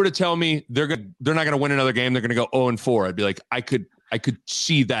also, if you were to tell me they're not going to win another game, they're going to go 0-4, I'd be like, I could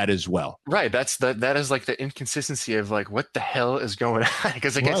see that as well. Right. That is like the inconsistency of like, what the hell is going on?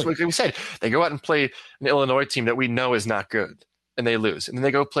 Because like we said, they go out and play an Illinois team that we know is not good, and they lose, and then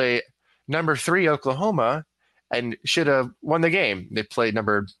they go play number 3 Oklahoma, and should have won the game. They played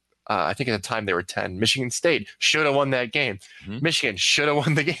number. I think at the time they were 10. Michigan State should have won that game. Mm-hmm. Michigan should have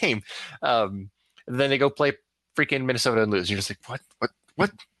won the game. Then they go play freaking Minnesota and lose. You're just like,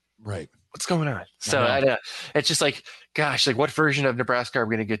 what? Right. What's going on? So it's just like, gosh, like what version of Nebraska are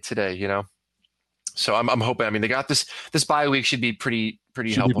we going to get today? So I'm hoping. I mean, they got this bye week should be pretty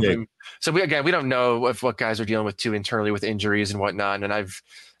helpful. So we don't know what guys are dealing with too internally with injuries and whatnot. And I've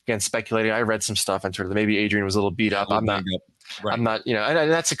speculated. I read some stuff on Twitter that maybe Adrian was a little beat up. I'm not. I'm not. And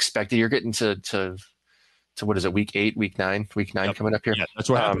that's expected. You're getting to what is it? Week 8, week 9 coming up here. Yeah, that's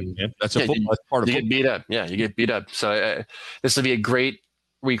what happens. That's part of football. You get beat up. Yeah, you get beat up. So this will be a great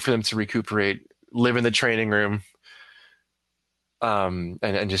week for them to recuperate, live in the training room,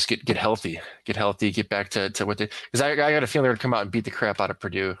 and just get healthy, get back to what they. Because I got a feeling they're gonna come out and beat the crap out of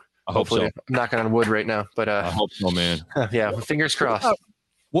Purdue. Hopefully, I'm knocking on wood right now, but I hope so, man. Yeah, fingers crossed.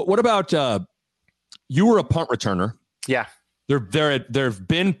 What about you were a punt returner? Yeah, there have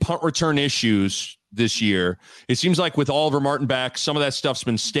been punt return issues this year. It seems like with Oliver Martin back, some of that stuff's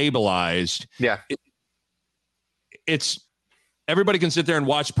been stabilized. Yeah. It's everybody can sit there and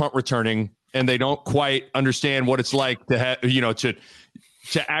watch punt returning and they don't quite understand what it's like to have, to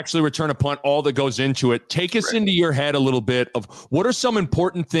actually return a punt, all that goes into it. Take us into your head a little bit of what are some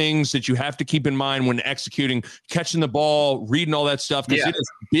important things that you have to keep in mind when executing, catching the ball, reading all that stuff. Because it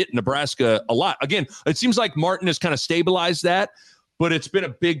has bit Nebraska a lot. Again, it seems like Martin has kind of stabilized that, but it's been a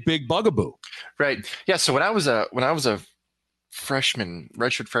big bugaboo. Right. Yeah. So when I was a freshman,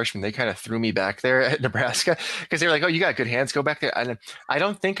 redshirt freshman, they kind of threw me back there at Nebraska because they were like, "Oh, you got good hands. Go back there." And I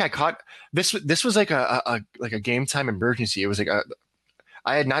don't think I caught this. This was like a game time emergency. It was like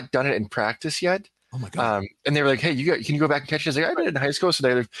I had not done it in practice yet. Oh my God. And they were like, "Hey, can you go back and catch it?" I was like, "I did it in high school."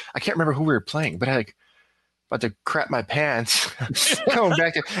 So I can't remember who we were playing, but I about to crap my pants going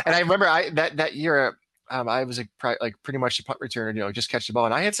back there. And I remember that year. I was pretty much a punt returner, just catch the ball.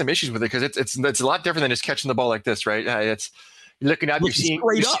 And I had some issues with it because it's a lot different than just catching the ball like this, right? You're looking up,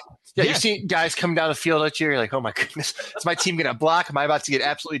 you're seeing guys come down the field at you. You're like, oh my goodness, is my team going to block? Am I about to get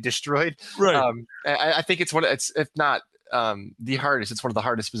absolutely destroyed? Right. I think it's if not the hardest, it's one of the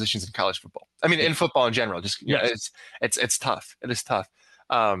hardest positions in college football. I mean, in football in general, just it's tough. It is tough.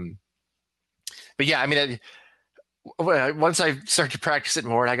 But yeah, I mean. Once I started to practice it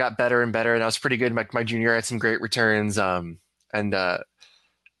more and I got better and better and I was pretty good. My junior year, I had some great returns. And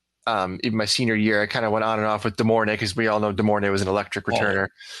even my senior year, I kind of went on and off with DeMornay because we all know DeMornay was an electric returner.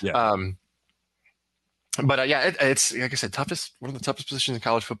 It's like I said, one of the toughest positions in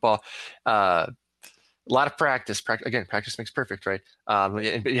college football. A lot of practice. Again, practice makes perfect, right?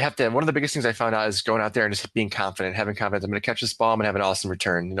 But you have to. One of the biggest things I found out is going out there and just being confident, having confidence. I'm going to catch this ball. I'm going to have an awesome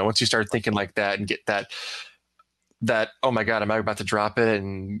return. Once you start thinking like that and get that, oh my God, am I about to drop it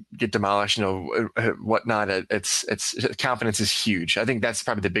and get demolished? Whatnot. It's confidence is huge. I think that's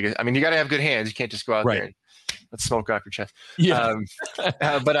probably the biggest. I mean, you got to have good hands. You can't just go out there and let smoke off your chest. Yeah. They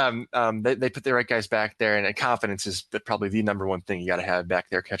put the right guys back there, and confidence is probably the number one thing you got to have back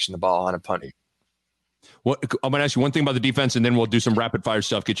there catching the ball on a punt. I'm going to ask you one thing about the defense, and then we'll do some rapid fire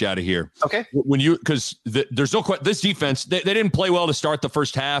stuff. Get you out of here. Okay. Because there's no question. This defense, they didn't play well to start the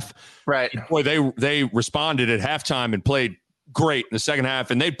first half. Right. Boy, they responded at halftime and played great in the second half,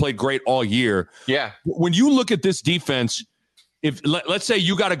 and they played great all year. Yeah. When you look at this defense, if let's say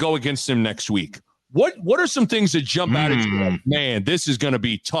you got to go against them next week, what are some things that jump out at you? Like, man, this is going to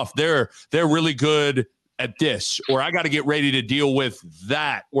be tough. They're really good at this, or I got to get ready to deal with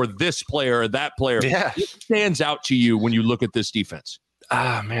that, or this player or that player. Yeah. What stands out to you when you look at this defense?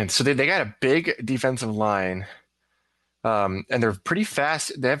 Man. So they got a big defensive line. And they're pretty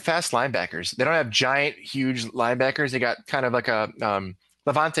fast. They have fast linebackers. They don't have giant, huge linebackers. They got kind of like a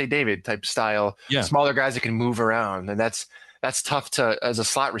Levante David type style, smaller guys that can move around. And that's tough as a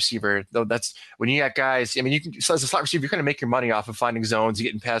slot receiver, though. That's when you got guys. I mean, so as a slot receiver, you're going to make your money off of finding zones, you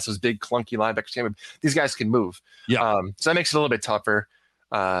getting past those big clunky linebackers. These guys can move. Yeah. So that makes it a little bit tougher.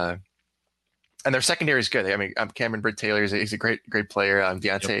 And their secondary is good. I mean, Cameron Britt-Taylor is a great player.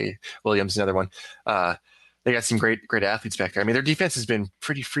 Deontay Williams, another one. They got some great athletes back there. I mean, their defense has been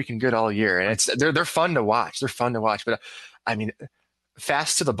pretty freaking good all year, and they're fun to watch. They're fun to watch. But I mean,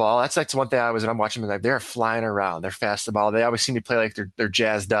 fast to the ball. That's one thing when I'm watching them. Like, they're flying around. They're fast to the ball. They always seem to play like they're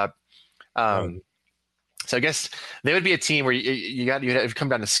jazzed up. So I guess they would be a team where you'd have to come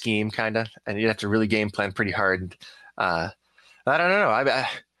down to scheme kind of, and you'd have to really game plan pretty hard. I don't know. I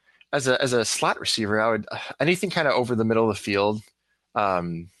as a slot receiver, I would anything kind of over the middle of the field.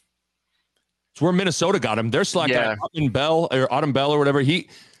 It's where Minnesota got him. Their slot guy, Autumn Bell or whatever.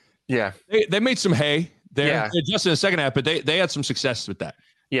 They made some hay there just in the second half, but they had some success with that.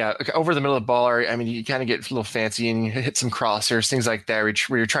 Yeah, over the middle of the ball. I mean, you kind of get a little fancy and you hit some crossers, things like that,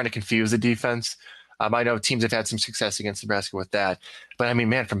 where you're trying to confuse the defense. I know teams have had some success against Nebraska with that, but I mean,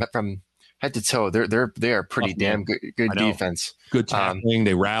 man, from head to toe, they are pretty damn good defense. Good tackling,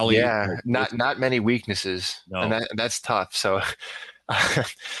 they rally. Yeah, not many weaknesses, and that's tough. So.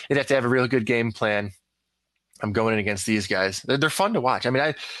 You'd have to have a real good game plan. I'm going in against these guys. They're fun to watch. I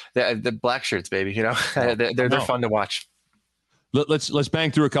mean, the black shirts, baby. They're fun to watch. Let's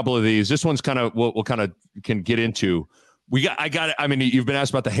bang through a couple of these. This one's kind of we'll kind of can get into. I mean, you've been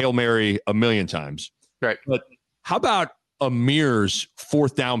asked about the Hail Mary a million times, right? But how about Amir's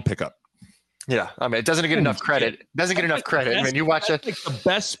fourth down pickup? Yeah, I mean, it doesn't get enough credit. I mean, you watch that. Like the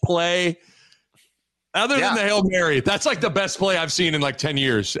best play. Other than the Hail Mary, that's like the best play I've seen in like 10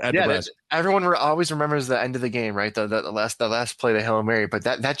 years at Nebraska. Everyone always remembers the end of the game, right? The last play, the Hail Mary, but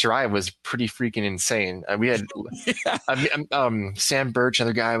that drive was pretty freaking insane. We had Sam Birch,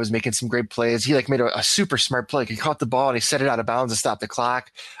 another guy, was making some great plays. He made a super smart play. He caught the ball and he set it out of bounds to stop the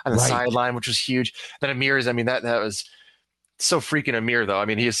clock on the sideline, which was huge. Then Amir's, I mean, that was so freaking Amir, though. I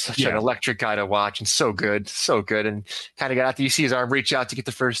mean, he is such an electric guy to watch and so good, and kind of got out there. You see his arm reach out to get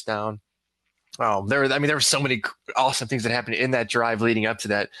the first down. Oh, there were so many awesome things that happened in that drive leading up to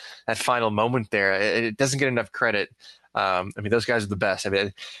that final moment there. It doesn't get enough credit. I mean, those guys are the best. I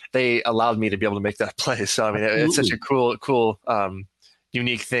mean, they allowed me to be able to make that play. So, I mean, it's such a cool,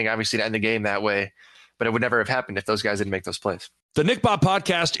 unique thing, obviously, to end the game that way. But it would never have happened if those guys didn't make those plays. The Nick Bob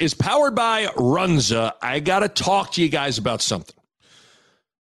Podcast is powered by Runza. I got to talk to you guys about something.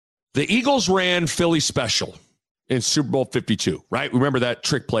 The Eagles ran Philly special in Super Bowl 52, right? Remember that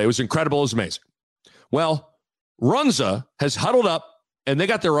trick play? It was incredible. It was amazing. Well, Runza has huddled up, and they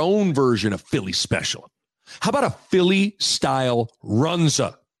got their own version of Philly special. How about a Philly-style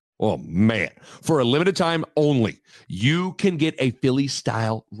Runza? Oh, man. For a limited time only, you can get a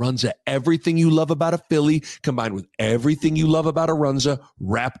Philly-style Runza. Everything you love about a Philly combined with everything you love about a Runza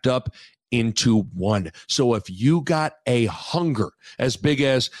wrapped up into one. So if you got a hunger as big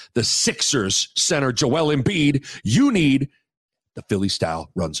as the Sixers center Joel Embiid, you need the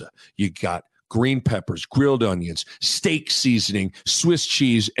Philly-style Runza. You got green peppers, grilled onions, steak seasoning, Swiss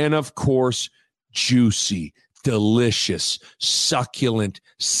cheese, and of course, juicy, delicious, succulent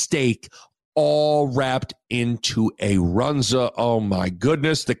steak, all wrapped into a Runza. Oh my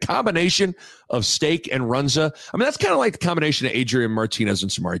goodness. The combination of steak and Runza. I mean, that's kind of like the combination of Adrian Martinez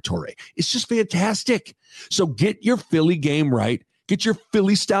and Samari Torre. It's just fantastic. So get your Philly game right. Get your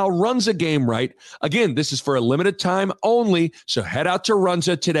Philly style Runza game right. Again, this is for a limited time only. So head out to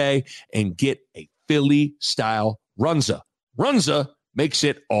Runza today and get a Philly style Runza. Runza makes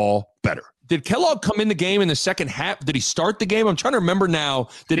it all better. Did Kellogg come in the game in the second half? Did he start the game? I'm trying to remember now.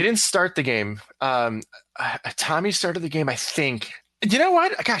 He didn't start the game. Tommy started the game, I think. You know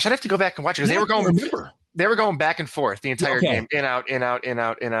what? Gosh, I'd have to go back and watch it because they were going back and forth the entire game, in, out, in, out, in,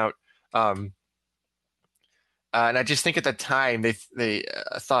 out, in, out. And I just think at the time they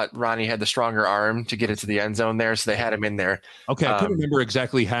thought Ronnie had the stronger arm to get it to the end zone there, so they had him in there. Okay, I couldn't remember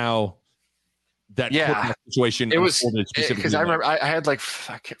exactly how that quarterback situation. It was specifically because I remember I had like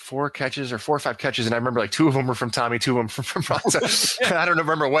 4 catches or 4 or 5 catches, and I remember like 2 of them were from Tommy, 2 of them from Bronson. I don't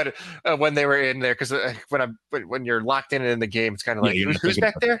remember when they were in there, because when you're locked in the game, it's kind of like who's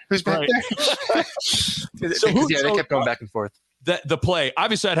back there? Who's back there? They kept going back and forth. The play,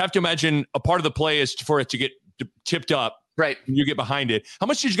 obviously, I'd have to imagine a part of the play is for it to get tipped up. Right. You get behind it. How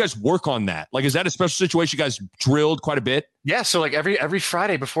much did you guys work on that? Like, is that a special situation you guys drilled quite a bit? Yeah. So like every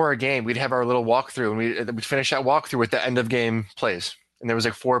Friday before our game, we'd have our little walkthrough, and we'd finish that walkthrough at the end of game plays. And there was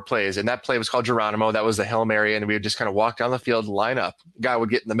like 4 plays, and that play was called Geronimo. That was the Hail Mary. And we would just kind of walk down the field, line up. The guy would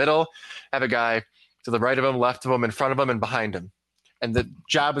get in the middle, have a guy to the right of him, left of him, in front of him, and behind him. And the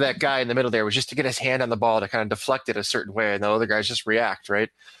job of that guy in the middle there was just to get his hand on the ball to kind of deflect it a certain way, and the other guys just react, right?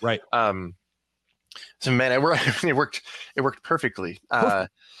 Right. So man, it worked perfectly.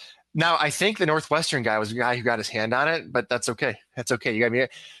 Now I think the Northwestern guy was the guy who got his hand on it, but that's okay. That's okay. You got me.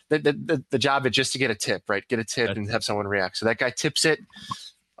 The job is just to get a tip, right? Get a tip and have someone react. So that guy tips it.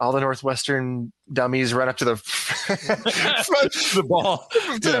 All the Northwestern dummies run up to the front, the ball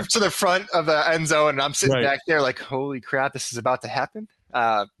to the front of the end zone, and I'm sitting back there like, holy crap, this is about to happen.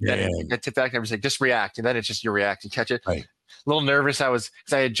 I tip back and I was like, just react, and then it's just you react, you catch it. Right. A little nervous. Because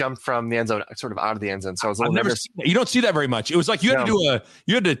I had jumped from the end zone, sort of out of the end zone, so I was a little nervous. You don't see that very much. It was like you had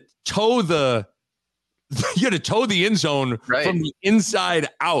to toe the end zone from the inside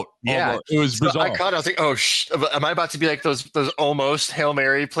out. Yeah, almost. It was bizarre. I caught it. I was like, oh, am I about to be like those almost Hail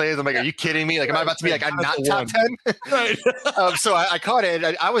Mary plays? I'm like, are you kidding me? Like, am I about to be like, I'm not top 10? Right. So I caught it.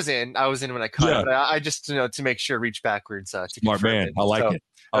 I was in when I caught it. But I just, to make sure, reach backwards. Smart man. I like it.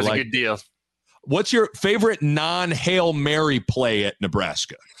 That was a good deal. What's your favorite non-Hail Mary play at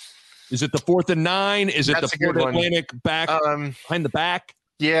Nebraska? Is it the 4th and 9? Is it the Florida Atlantic back behind the back?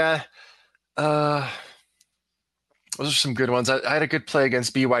 Yeah. Those are some good ones. I had a good play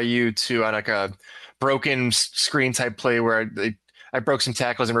against BYU too, on like a broken screen type play where I broke some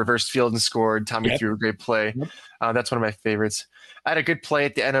tackles and reversed field and scored. Tommy threw a great play. That's one of my favorites. I had a good play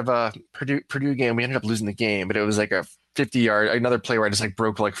at the end of a Purdue game. We ended up losing the game, but it was like a 50-yard, another play where I just like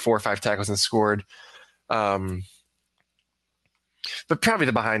broke like 4 or 5 tackles and scored. But probably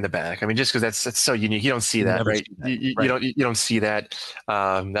the behind the back. I mean, just because that's so unique. You don't see that, right? You don't see that.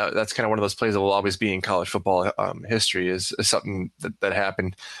 That's kind of one of those plays that will always be in college football history. Is something that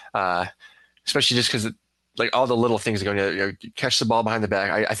happened, especially just because like all the little things that go. You catch the ball behind the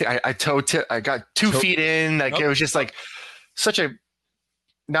back. I think I I got 2 feet in. Like it was just like such a.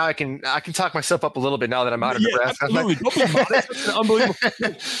 Now I can talk myself up a little bit now that I'm out of Nebraska. Absolutely. That's unbelievable.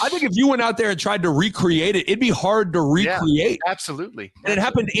 I think if you went out there and tried to recreate it, it'd be hard to recreate. Yeah, absolutely. And it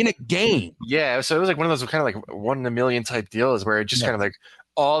happened in a game. Yeah. So it was like one of those kind of like 1 in a million type deals where it just kind of like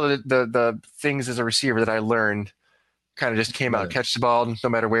all the things as a receiver that I learned kind of just came out. Catch the ball no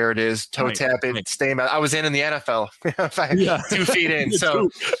matter where it is, toe tap it, stay out. I was in the NFL. 2 feet in. So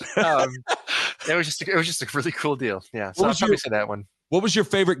it was just a really cool deal. Yeah. So I'll probably say that one. What was your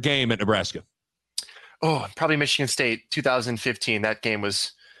favorite game at Nebraska? Oh, probably Michigan State, 2015. That game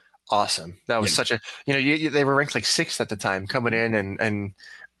was awesome. That was such a, they were ranked like 6th at the time coming in and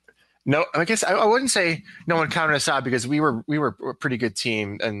no, I guess I wouldn't say no one counted us out because we were a pretty good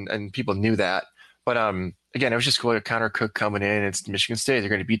team and people knew that. But again, it was just cool. Connor Cook coming in. It's Michigan State. They're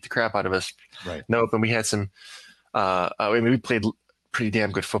going to beat the crap out of us. Right. Nope. And we had some, we played pretty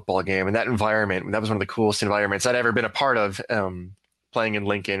damn good football game. And that environment, that was one of the coolest environments I'd ever been a part of. Playing in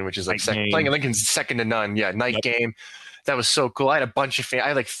Lincoln, which is like playing in Lincoln's second to none. Yeah, night game. That was so cool. I had a bunch of I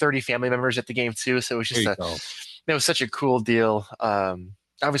had like 30 family members at the game too. So it was just it was such a cool deal.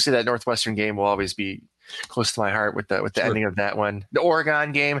 Obviously, that Northwestern game will always be close to my heart with the ending of that one. The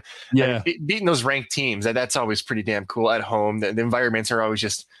Oregon game, beating those ranked teams, that's always pretty damn cool at home. The environments are always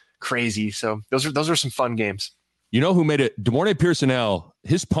just crazy. So those are some fun games. You know who made it? DeMornay Pearsonell,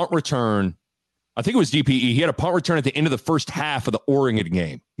 his punt return. I think it was DPE. He had a punt return at the end of the first half of the Oregon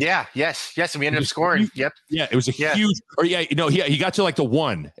game. Yeah. Yes. And we ended up scoring. Yep. Yeah. It was a huge. Or he got to like the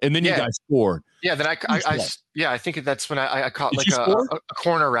 1, and then you guys scored. Yeah. Then I think that's when I caught like a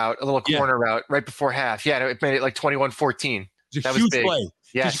corner route, a little corner route right before half. Yeah. It made it like 21-14. That was big. Play.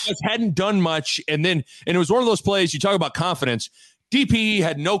 Yes. You guys hadn't done much, and it was one of those plays. You talk about confidence. DPE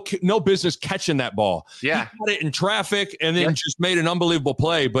had no business catching that ball. Yeah. He got it in traffic and then just made an unbelievable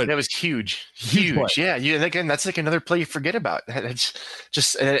play. But that was huge. Yeah. And again, that's like another play you forget about. It's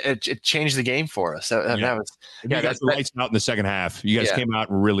just, it changed the game for us. So that was, that's the lights out in the second half. You guys came out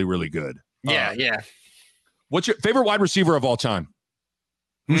really, really good. Yeah. What's your favorite wide receiver of all time?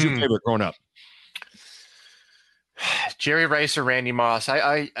 Who's your favorite growing up? Jerry Rice or Randy Moss.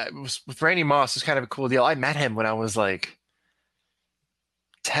 I was with Randy Moss. It's kind of a cool deal. I met him when I was like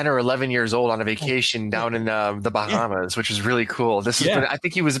 10 or 11 years old on a vacation down in the Bahamas, which was really cool. I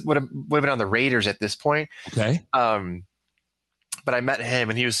think he would have been on the Raiders at this point. Okay. But I met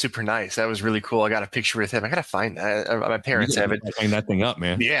him and he was super nice. That was really cool. I got a picture with him. I got to find that. My parents have it. Hang that thing up,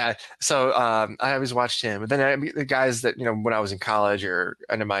 man. Yeah. So I always watched him. But then the guys that, when I was in college or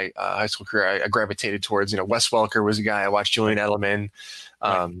into my high school career, I gravitated towards, Wes Welker was a guy. I watched Julian Edelman,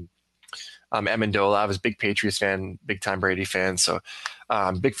 Amendola. I was a big Patriots fan, big Tom Brady fan. So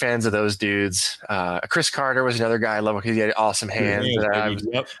big fans of those dudes. Chris Carter was another guy I love because he had awesome hands. I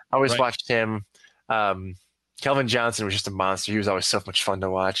always watched him. Kelvin Johnson was just a monster. He was always so much fun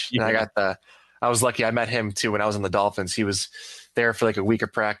to watch. And I was lucky. I met him too when I was on the Dolphins. He was there for like a week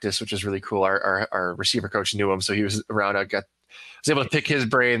of practice, which was really cool. Our receiver coach knew him, so he was around. I was able to pick his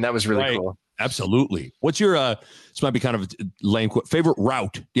brain. That was really cool. Absolutely. What's your this might be kind of a lame favorite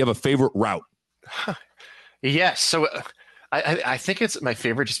route? Do you have a favorite route? Yes. So I think it's my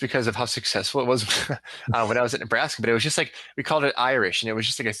favorite just because of how successful it was when I was at Nebraska. But it was just like, we called it Irish, and it was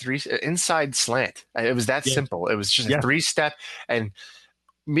just like a inside slant. It was that simple. It was just a 3-step, and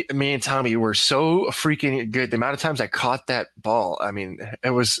me and Tommy were so freaking good. The amount of times I caught that ball, I mean,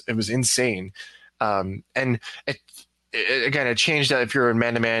 it was insane. And it changed if you're in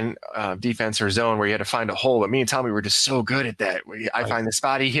man-to-man defense or zone where you had to find a hole. But me and Tommy were just so good at that. I find the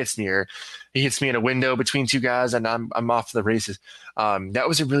spot, he hits me, or he hits me in a window between two guys, and I'm off to the races. That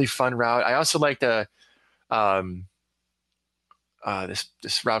was a really fun route. I also like this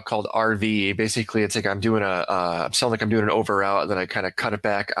route called RV. Basically, it's like I'm doing I'm sounding like I'm doing an over route, then I kind of cut it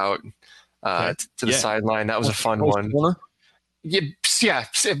back out to the sideline. That was a fun one. Corner? Yeah,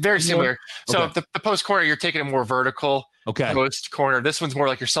 very similar. So the post corner, you're taking it more vertical. Okay. Post corner. This one's more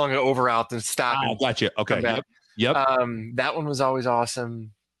like you're selling it over out than stopping. Gotcha. Okay. Yep. That one was always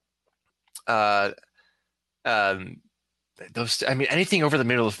awesome. Anything over the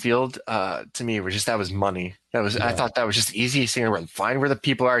middle of the field, to me, that was money. I thought that was just the easiest thing around. Find where the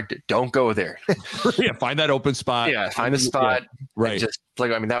people are. Don't go there. Find that open spot. Yeah, find the spot. Yeah. Right. Just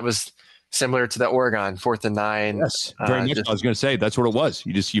that was similar to the Oregon 4th and 9. Yes, very much. I was going to say that's what it was.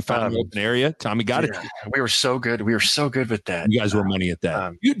 You found an open area. Tommy got it. We were so good. We were so good with that. You guys were money at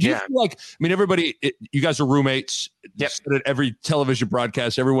that. You feel like, everybody, you guys are roommates. Yep. At every television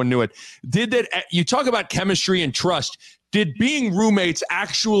broadcast, everyone knew it. Did that? You talk about chemistry and trust. Did being roommates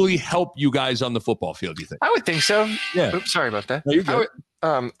actually help you guys on the football field? Do you think? I would think so. Yeah. Oops, sorry about that. No, you're good.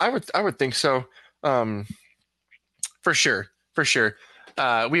 I would think so. For sure.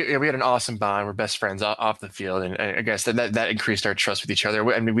 We had an awesome bond. We're best friends off the field, and I guess that increased our trust with each other.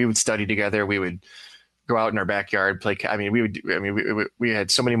 We would study together. We would go out in our backyard, play. We had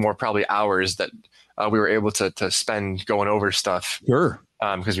so many more probably hours that we were able to spend going over stuff. Sure.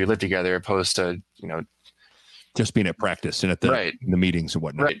 Because we lived together, opposed to just being at practice and at the meetings and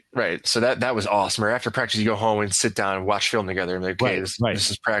whatnot. Right. So that was awesome. Or after practice, you go home and sit down and watch film together. And like, okay,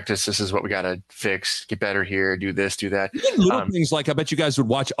 this is practice. This is what we got to fix. Get better here. Do this. Do that. Little things like I bet you guys would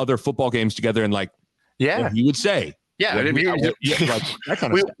watch other football games together and you would say,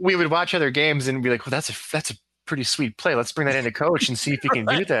 we would watch other games and be like, well, that's a pretty sweet play. Let's bring that into coach and see if he can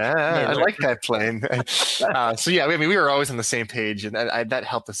do that. I like that play. We were always on the same page, and that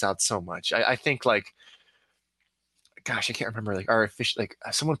helped us out so much. I think gosh, I can't remember our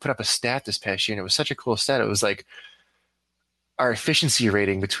someone put up a stat this past year, and it was such a cool stat. It was like our efficiency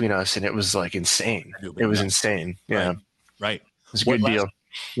rating between us, and it was like insane. It was insane. Yeah. Right. It was a good deal.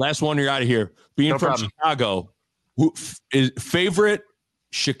 Last one, you're out of here. Being from Chicago, who is favorite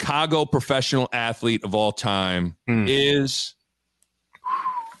Chicago professional athlete of all time is?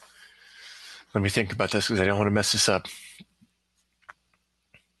 Let me think about this because I don't want to mess this up.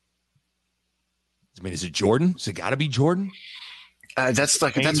 Is it Jordan? Has it got to be Jordan? That's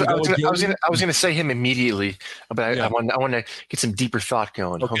what I was going to say him immediately, but I want to get some deeper thought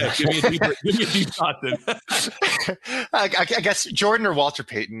going. Okay, give me a deep thought then. I guess Jordan or Walter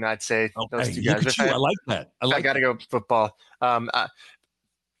Payton. I'd say those two guys. I like that. I got to go football.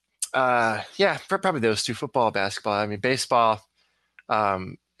 Probably those two: football, basketball. Baseball.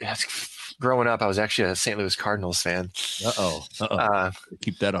 Growing up, I was actually a St. Louis Cardinals fan.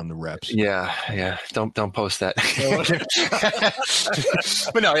 Keep that on the reps. Yeah. Don't post that.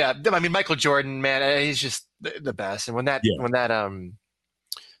 But no, Michael Jordan, man, he's just the best. And when that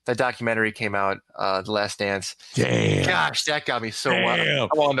documentary came out, The Last Dance, gosh, that got me so wild.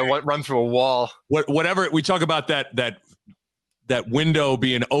 I wanted to run through a wall. Whatever we talk about that window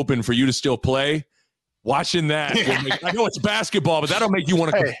being open for you to still play. Watching that, I know it's basketball, but that'll make you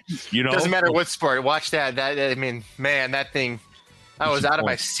want to compete, Doesn't matter what sport. Watch that. That thing, I was out of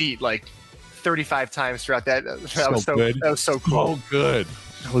my seat like 35 times throughout that. That was so cool. So good.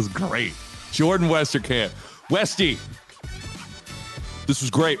 That was great. Jordan Westerkamp. Westy, this was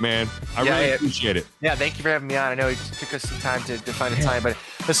great, man. I really appreciate it. Yeah, thank you for having me on. I know it took us some time to find a time, but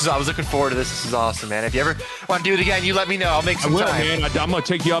I was looking forward to this. This is awesome, man. If you ever want to do it again, you let me know. I'll make some time. I will, man. I'm going to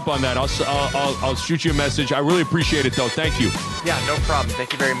take you up on that. I'll shoot you a message. I really appreciate it, though. Thank you. Yeah, no problem.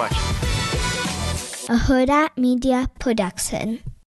 Thank you very much. A Huda Media Production.